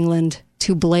King of England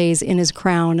to blaze in his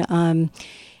crown.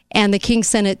 And the king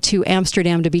sent it to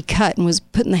Amsterdam to be cut and was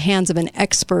put in the hands of an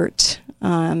expert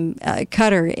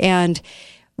cutter. And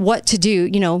what to do,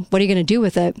 what are you going to do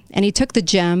with it? And he took the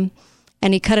gem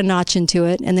and he cut a notch into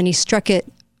it, and then he struck it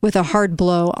with a hard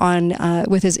blow on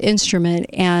with his instrument,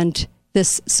 and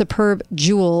this superb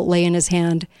jewel lay in his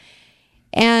hand.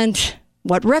 And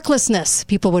what recklessness,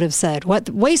 people would have said. What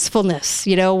wastefulness,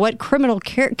 what criminal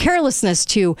carelessness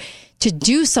to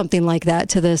do something like that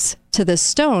to this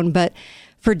stone. But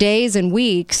For days and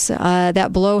weeks,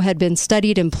 that blow had been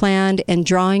studied and planned, and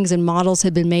drawings and models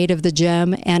had been made of the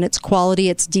gem, and its quality,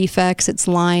 its defects, its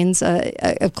lines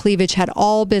of cleavage had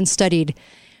all been studied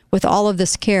with all of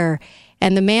this care.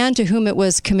 And the man to whom it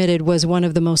was committed was one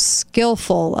of the most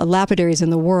skillful lapidaries in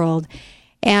the world.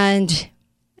 And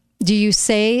do you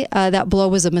say that blow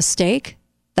was a mistake?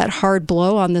 That hard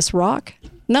blow on this rock?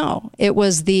 No, it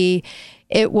was the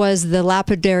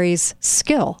lapidary's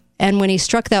skill. And when he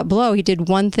struck that blow, he did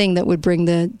one thing that would bring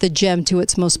the gem to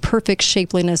its most perfect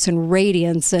shapeliness and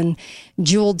radiance and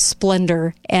jeweled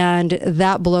splendor. And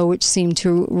that blow, which seemed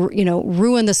to,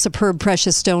 ruin the superb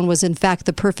precious stone, was in fact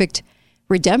the perfect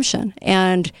redemption.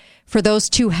 And for those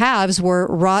two halves were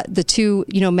wrought the two,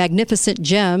 magnificent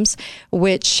gems,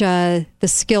 which the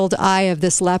skilled eye of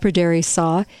this lapidary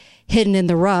saw hidden in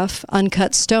the rough,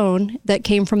 uncut stone that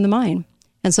came from the mine.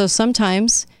 And so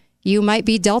sometimes you might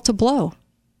be dealt a blow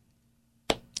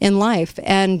in life.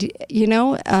 And,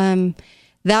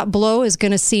 that blow is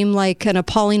going to seem like an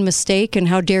appalling mistake, and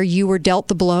how dare you were dealt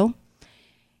the blow.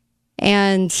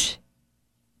 And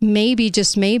maybe,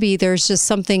 just maybe, there's just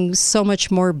something so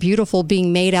much more beautiful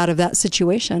being made out of that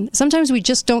situation. Sometimes we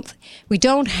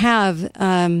don't have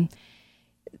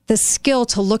the skill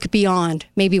to look beyond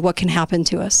maybe what can happen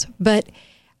to us. But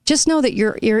just know that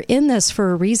you're in this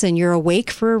for a reason. You're awake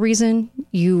for a reason.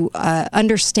 You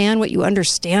understand what you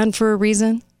understand for a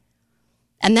reason.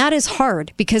 And that is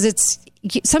hard, because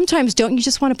sometimes don't you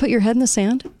just want to put your head in the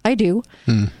sand? I do.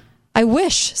 I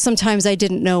wish sometimes I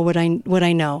didn't know what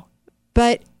I know.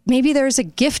 But maybe there's a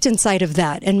gift inside of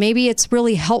that, and maybe it's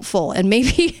really helpful. And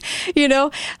maybe,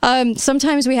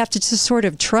 sometimes we have to just sort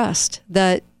of trust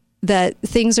that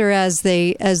things are as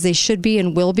they should be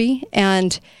and will be,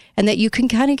 and that you can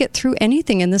kind of get through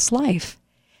anything in this life.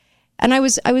 And I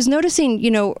was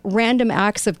noticing, random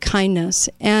acts of kindness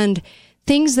and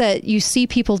things that you see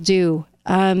people do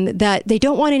that they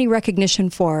don't want any recognition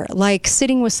for, like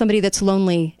sitting with somebody that's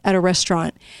lonely at a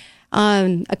restaurant.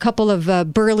 A couple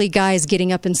of burly guys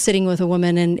getting up and sitting with a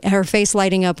woman, and her face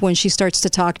lighting up when she starts to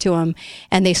talk to him,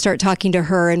 and they start talking to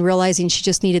her and realizing she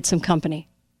just needed some company.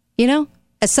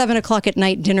 At 7:00 at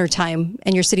night, dinner time,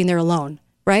 and you're sitting there alone,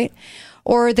 right?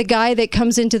 Or the guy that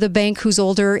comes into the bank who's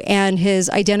older and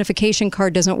his identification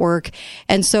card doesn't work.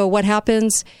 And so what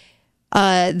happens?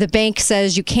 The bank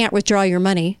says you can't withdraw your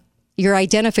money. Your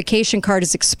identification card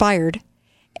is expired.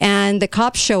 And the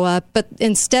cops show up, but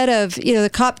instead of, the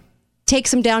cop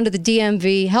takes him down to the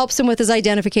DMV, helps him with his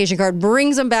identification card,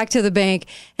 brings him back to the bank,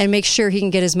 and makes sure he can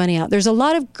get his money out. There's a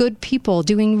lot of good people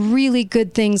doing really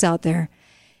good things out there.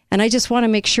 And I just want to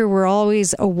make sure we're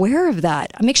always aware of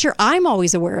that. Make sure I'm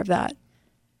always aware of that.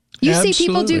 You Absolutely. See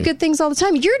people do good things all the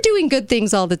time. You're doing good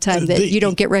things all the time that you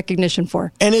don't get recognition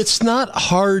for. And it's not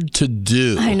hard to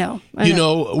do. I know.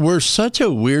 We're such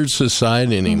a weird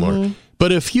society anymore. Mm-hmm.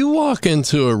 But if you walk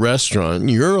into a restaurant and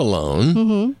you're alone,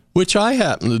 mm-hmm. which I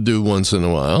happen to do once in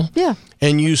a while, yeah,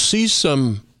 and you see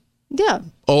some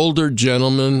older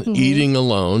gentleman mm-hmm. eating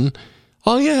alone,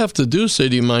 all you have to do is say,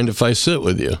 "Do you mind if I sit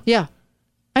with you?" Yeah.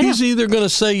 He's either going to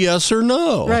say yes or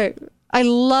no. Right. I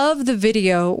love the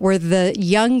video where the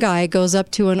young guy goes up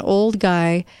to an old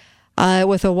guy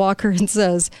with a walker and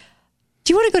says,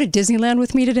 "Do you want to go to Disneyland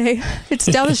with me today? It's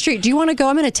down the street. Do you want to go?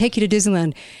 I'm going to take you to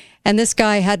Disneyland." And this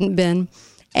guy hadn't been.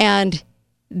 And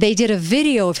they did a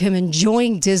video of him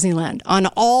enjoying Disneyland on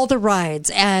all the rides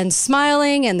and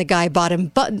smiling. And the guy bought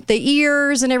him the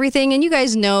ears and everything. And you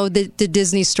guys know the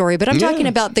Disney story. But I'm talking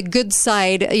about the good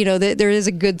side. There is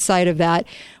a good side of that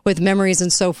with memories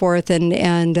and so forth and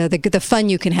the fun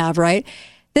you can have, right?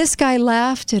 This guy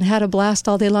laughed and had a blast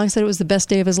all day long, said it was the best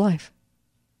day of his life.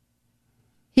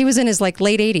 He was in his late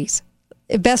 80s.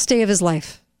 Best day of his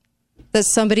life. That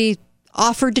somebody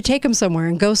offered to take him somewhere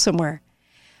and go somewhere.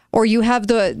 Or you have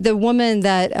the woman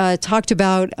that talked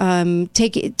about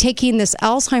taking this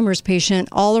Alzheimer's patient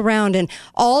all around, and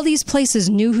all these places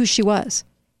knew who she was,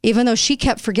 even though she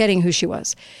kept forgetting who she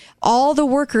was. All the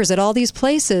workers at all these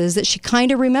places that she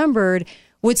kind of remembered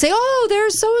would say, "Oh,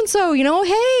 there's so-and-so,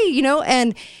 hey,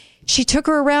 and she took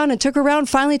her around,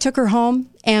 finally took her home.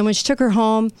 And when she took her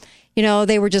home,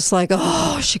 they were just like,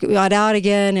 oh, she got out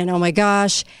again, and oh my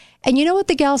gosh. And you know what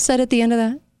the gal said at the end of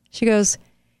that? She goes,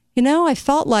 I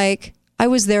felt like I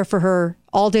was there for her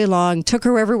all day long, took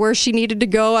her everywhere she needed to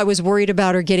go. I was worried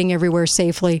about her getting everywhere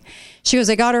safely. She goes,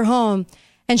 I got her home.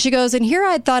 And she goes, and here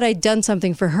I thought I'd done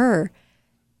something for her,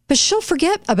 but she'll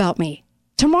forget about me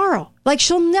tomorrow. Like,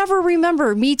 she'll never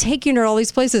remember me taking her all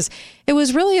these places. It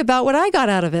was really about what I got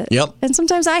out of it. Yep. And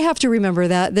sometimes I have to remember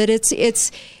that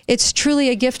it's truly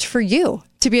a gift for you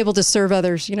to be able to serve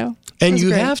others, And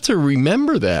you have to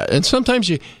remember that. And sometimes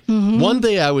one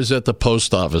day I was at the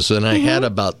post office and I had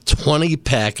about 20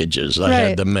 packages I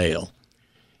had to mail.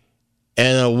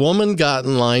 And a woman got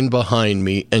in line behind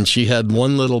me and she had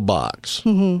one little box.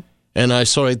 And I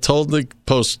told the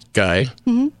post guy,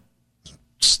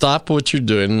 stop what you're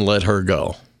doing and let her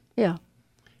go. Yeah.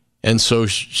 And so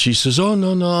she says, oh,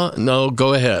 no,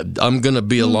 go ahead. I'm going to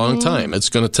be a long time. It's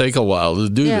going to take a while to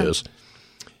do this.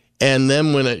 And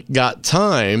then when it got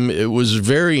time, it was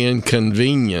very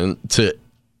inconvenient to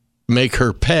make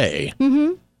her pay.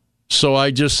 So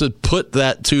I just said, put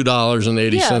that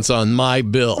 $2.80 on my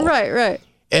bill. Right.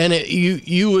 And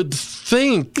you would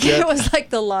think that, it was like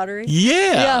the lottery.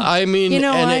 Yeah. I mean,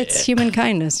 it's human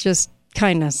kindness, just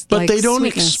kindness. But they don't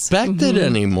expect it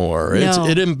anymore. No.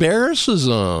 It embarrasses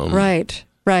them. Right.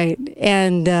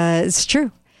 And it's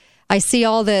true. I see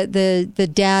all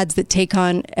the dads that take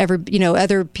on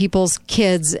other people's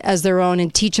kids as their own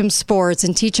and teach them sports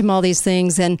and teach them all these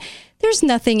things. And there's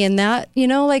nothing in that,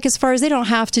 like as far as they don't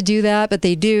have to do that, but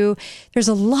they do. There's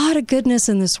a lot of goodness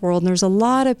in this world. And there's a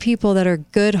lot of people that are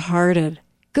good-hearted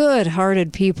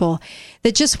people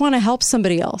that just want to help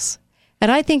somebody else.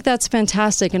 And I think that's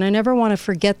fantastic. And I never want to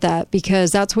forget that,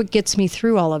 because that's what gets me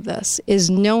through all of this, is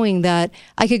knowing that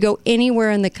I could go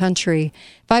anywhere in the country.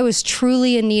 If I was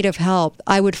truly in need of help,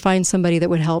 I would find somebody that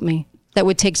would help me, that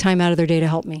would take time out of their day to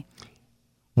help me.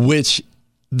 Which,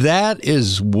 that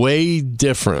is way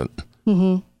different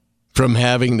from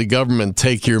having the government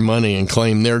take your money and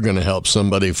claim they're going to help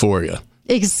somebody for you.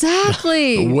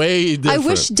 Exactly. Way different. I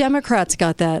wish Democrats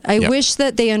got that. I wish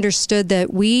that they understood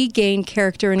that we gain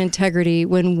character and integrity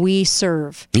when we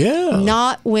serve. Yeah.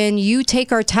 Not when you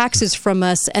take our taxes from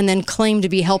us and then claim to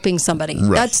be helping somebody.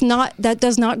 Right. That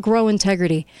does not grow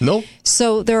integrity. Nope.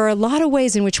 So there are a lot of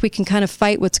ways in which we can kind of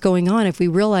fight what's going on if we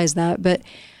realize that. But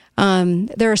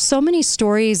there are so many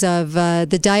stories of the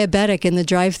diabetic in the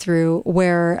drive-thru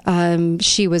where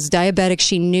she was diabetic.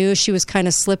 She knew she was kind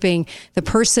of slipping. The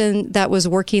person that was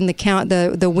working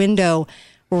the window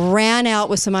ran out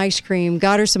with some ice cream,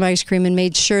 got her some ice cream, and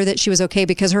made sure that she was okay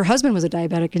because her husband was a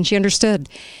diabetic and she understood.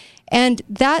 And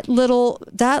that little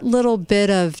bit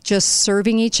of just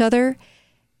serving each other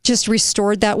just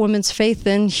restored that woman's faith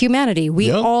in humanity.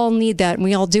 We all need that, and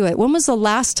we all do it. When was the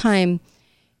last time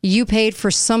you paid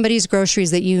for somebody's groceries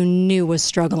that you knew was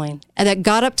struggling and that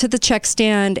got up to the check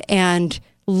stand and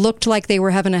looked like they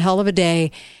were having a hell of a day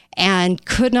and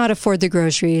could not afford the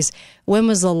groceries? When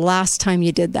was the last time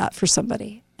you did that for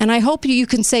somebody? And I hope you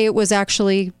can say it was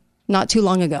actually not too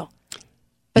long ago.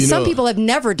 But some people have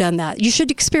never done that. You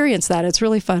should experience that. It's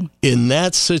really fun. In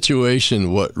that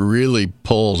situation, what really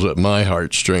pulls at my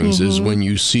heartstrings is when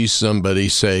you see somebody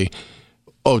say,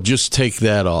 oh, just take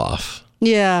that off.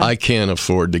 Yeah. I can't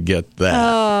afford to get that.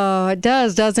 Oh, it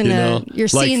does, doesn't it? You're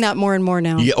seeing that more and more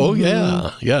now.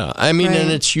 Yeah, yeah. I mean,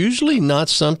 and it's usually not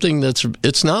something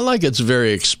it's not like it's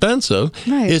very expensive.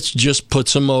 Right. It's just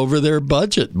puts them over their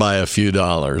budget by a few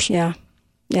dollars. Yeah.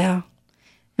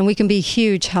 And we can be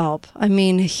huge help. I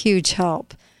mean, huge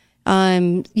help.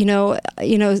 Somebody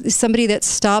that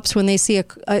stops when they see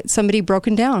somebody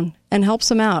broken down and helps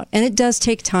them out. And it does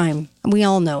take time. We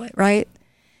all know it, right?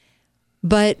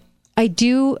 But I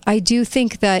do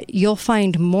think that you'll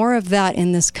find more of that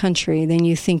in this country than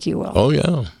you think you will. Oh,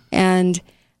 yeah. And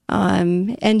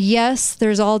yes,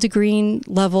 there's all degree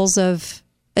levels of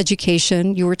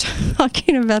education. You were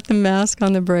talking about the mask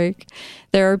on the break.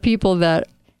 There are people that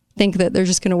think that they're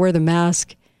just going to wear the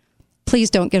mask. Please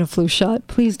don't get a flu shot.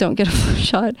 Please don't get a flu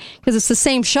shot, because it's the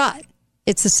same shot.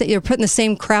 You're putting the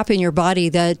same crap in your body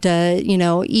that,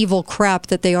 evil crap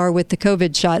that they are with the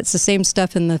COVID shot. It's the same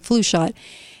stuff in the flu shot.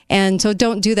 And so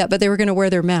don't do that. But they were going to wear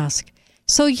their mask.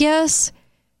 So yes,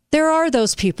 there are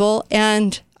those people.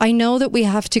 And I know that we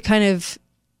have to kind of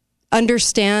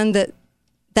understand that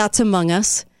that's among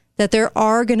us, that there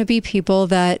are going to be people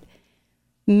that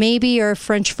maybe are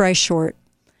French fry short.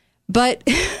 But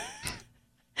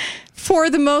for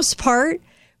the most part,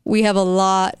 we have a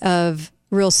lot of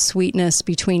real sweetness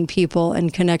between people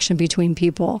and connection between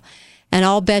people. And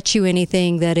I'll bet you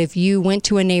anything that if you went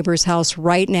to a neighbor's house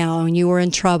right now and you were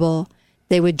in trouble,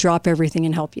 they would drop everything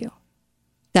and help you.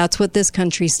 That's what this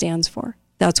country stands for.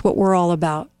 That's what we're all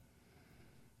about.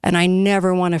 And I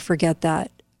never want to forget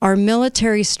that. Our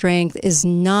military strength is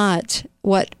not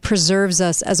what preserves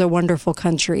us as a wonderful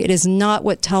country. It is not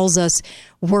what tells us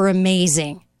we're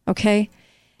amazing, okay?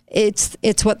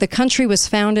 It's what the country was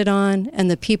founded on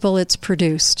and the people it's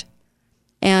produced.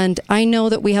 And I know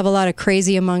that we have a lot of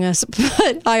crazy among us,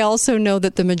 but I also know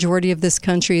that the majority of this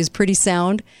country is pretty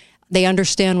sound. They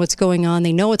understand what's going on.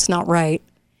 They know it's not right.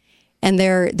 And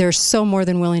they're so more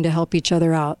than willing to help each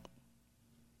other out.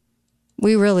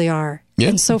 We really are. Yeah.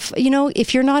 And so,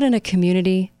 if you're not in a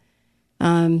community,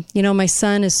 my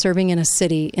son is serving in a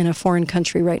city in a foreign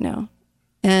country right now.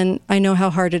 And I know how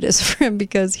hard it is for him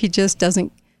because he just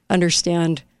doesn't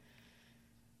understand.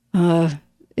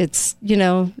 It's,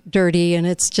 dirty, and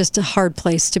it's just a hard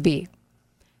place to be.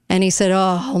 And he said,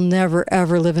 I'll never,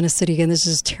 ever live in a city again. This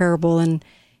is terrible. And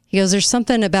he goes, there's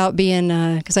something about being,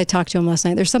 because I talked to him last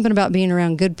night, there's something about being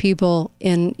around good people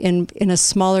in a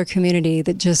smaller community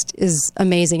that just is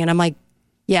amazing. And I'm like,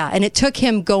 yeah. And it took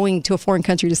him going to a foreign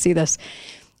country to see this.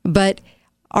 But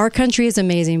our country is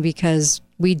amazing because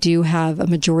we do have a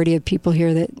majority of people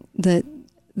here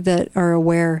that are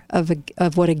aware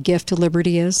of what a gift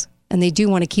liberty is. And they do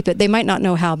want to keep it. They might not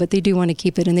know how, but they do want to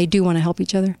keep it, and they do want to help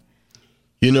each other.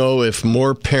 If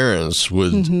more parents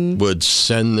would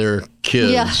send their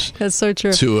kids that's so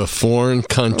true. to a foreign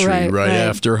country right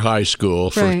after high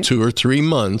school for 2 or 3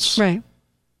 months,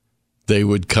 they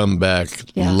would come back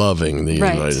loving the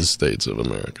United States of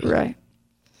America. Right.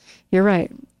 You're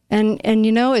right. And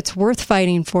it's worth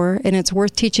fighting for, and it's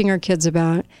worth teaching our kids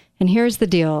about. And here's the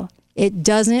deal. It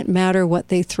doesn't matter what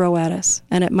they throw at us,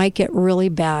 and it might get really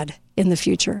bad in the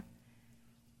future.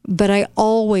 But I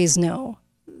always know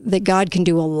that God can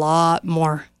do a lot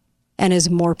more and is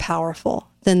more powerful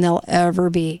than they'll ever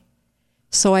be.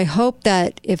 So I hope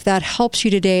that if that helps you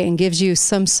today and gives you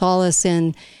some solace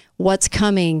in what's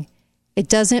coming, it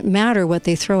doesn't matter what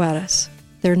they throw at us.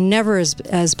 They're never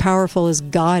as powerful as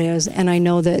God is. And I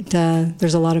know that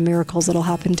there's a lot of miracles that'll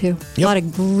happen too. A lot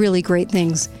of really great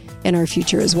things in our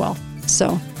future as well.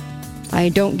 So I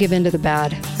don't give in to the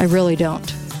bad. I really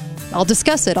don't. I'll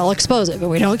discuss it. I'll expose it, but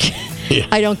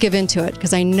I don't give into it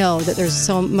because I know that there's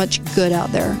so much good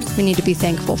out there we need to be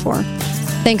thankful for.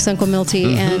 Thanks, Uncle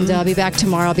Milty. And I'll be back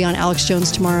tomorrow. I'll be on Alex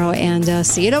Jones tomorrow. And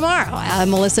see you tomorrow.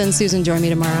 Melissa and Susan join me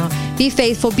tomorrow. Be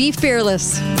faithful. Be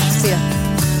fearless. See ya.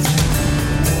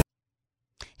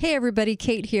 Hey, everybody.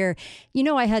 Kate here.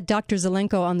 I had Dr.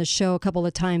 Zelenko on the show a couple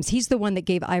of times. He's the one that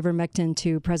gave ivermectin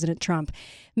to President Trump.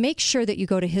 Make sure that you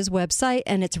go to his website,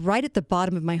 and it's right at the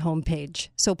bottom of my homepage.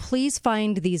 So please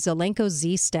find the Zelenko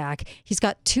Z-Stack. He's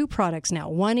got 2 products now.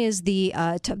 One is the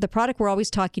product we're always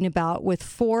talking about with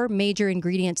 4 major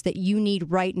ingredients that you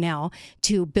need right now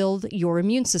to build your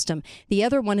immune system. The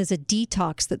other one is a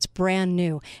detox that's brand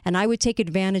new, and I would take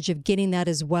advantage of getting that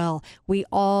as well. We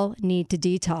all need to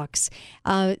detox.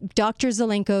 Dr.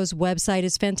 Zelenko's website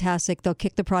is fantastic. They'll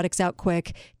kick the products out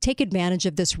quick. Take advantage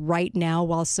of this right now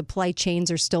while supply chains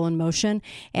are still in motion,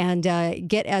 and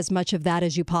get as much of that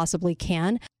as you possibly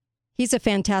can. He's a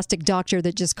fantastic doctor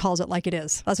that just calls it like it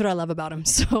is. That's what I love about him.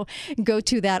 So go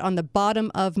to that on the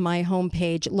bottom of my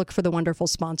homepage. Look for the wonderful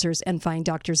sponsors and find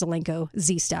Dr. Zelenko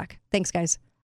Z-Stack. Thanks, guys.